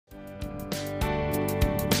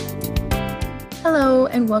Hello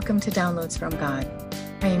and welcome to Downloads from God.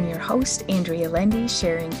 I am your host, Andrea Lendy,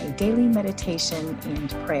 sharing a daily meditation and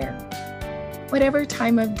prayer. Whatever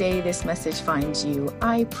time of day this message finds you,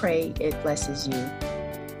 I pray it blesses you.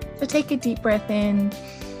 So take a deep breath in,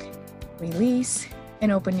 release,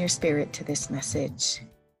 and open your spirit to this message.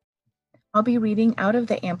 I'll be reading out of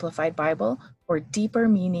the Amplified Bible for deeper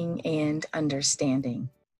meaning and understanding.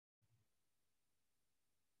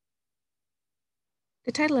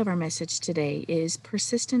 The title of our message today is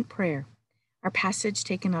Persistent Prayer, our passage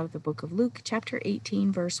taken out of the book of Luke, chapter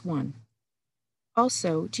 18, verse 1.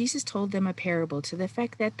 Also, Jesus told them a parable to the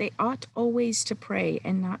effect that they ought always to pray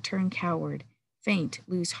and not turn coward, faint,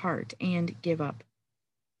 lose heart, and give up.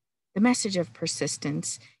 The message of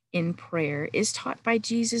persistence in prayer is taught by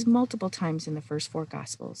Jesus multiple times in the first four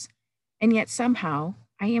Gospels, and yet somehow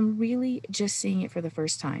I am really just seeing it for the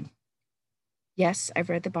first time. Yes, I've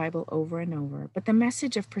read the Bible over and over, but the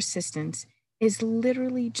message of persistence is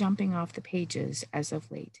literally jumping off the pages as of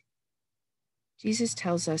late. Jesus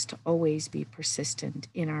tells us to always be persistent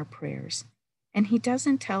in our prayers, and he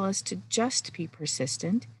doesn't tell us to just be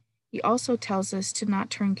persistent. He also tells us to not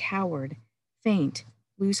turn coward, faint,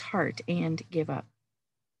 lose heart, and give up.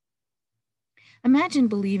 Imagine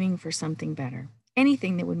believing for something better,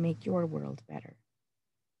 anything that would make your world better.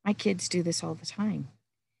 My kids do this all the time.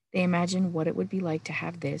 They imagine what it would be like to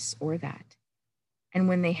have this or that. And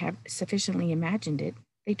when they have sufficiently imagined it,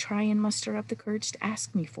 they try and muster up the courage to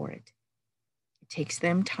ask me for it. It takes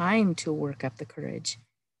them time to work up the courage.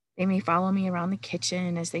 They may follow me around the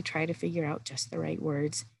kitchen as they try to figure out just the right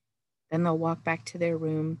words. Then they'll walk back to their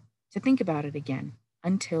room to think about it again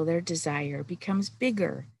until their desire becomes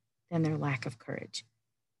bigger than their lack of courage.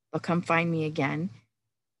 They'll come find me again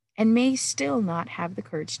and may still not have the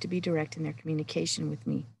courage to be direct in their communication with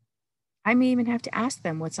me. I may even have to ask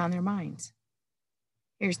them what's on their minds.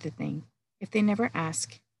 Here's the thing. If they never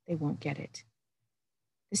ask, they won't get it.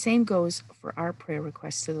 The same goes for our prayer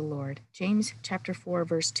requests to the Lord. James chapter 4,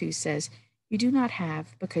 verse 2 says, "You do not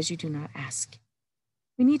have because you do not ask."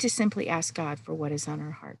 We need to simply ask God for what is on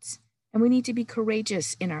our hearts. And we need to be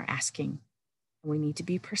courageous in our asking. And we need to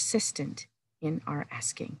be persistent in our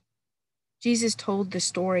asking. Jesus told the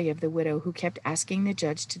story of the widow who kept asking the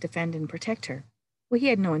judge to defend and protect her. Well, he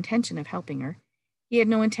had no intention of helping her. He had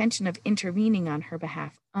no intention of intervening on her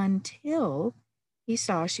behalf until he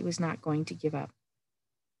saw she was not going to give up.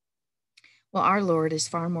 Well, our Lord is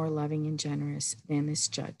far more loving and generous than this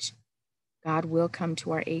judge. God will come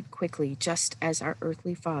to our aid quickly, just as our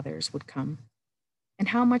earthly fathers would come. And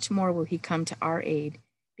how much more will he come to our aid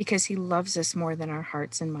because he loves us more than our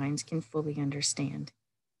hearts and minds can fully understand.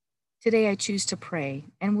 Today I choose to pray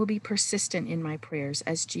and will be persistent in my prayers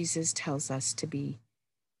as Jesus tells us to be.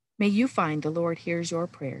 May you find the Lord hears your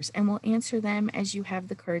prayers and will answer them as you have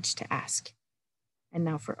the courage to ask. And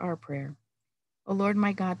now for our prayer. Oh Lord,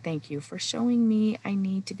 my God, thank you for showing me I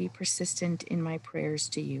need to be persistent in my prayers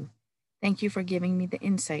to you. Thank you for giving me the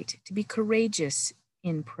insight to be courageous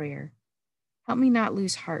in prayer. Help me not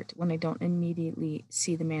lose heart when I don't immediately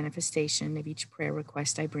see the manifestation of each prayer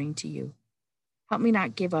request I bring to you. Help me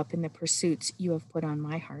not give up in the pursuits you have put on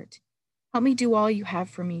my heart. Help me do all you have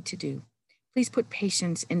for me to do. Please put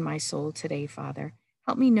patience in my soul today, Father.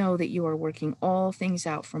 Help me know that you are working all things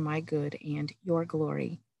out for my good and your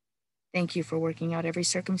glory. Thank you for working out every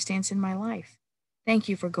circumstance in my life. Thank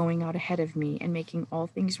you for going out ahead of me and making all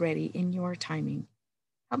things ready in your timing.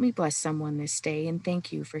 Help me bless someone this day, and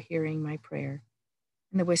thank you for hearing my prayer.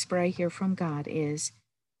 And the whisper I hear from God is,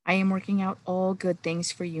 I am working out all good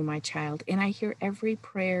things for you, my child, and I hear every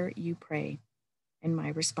prayer you pray. And my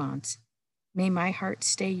response, may my heart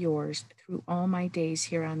stay yours through all my days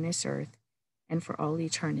here on this earth and for all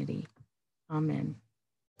eternity. Amen.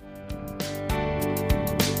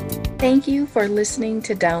 Thank you for listening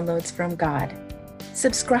to Downloads from God.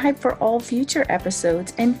 Subscribe for all future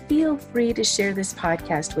episodes and feel free to share this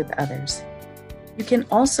podcast with others. You can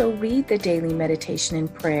also read the daily meditation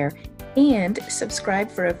and prayer and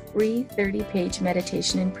subscribe for a free 30-page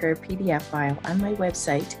meditation and prayer PDF file on my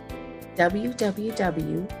website,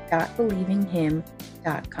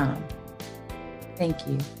 www.believinghim.com. Thank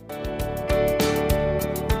you.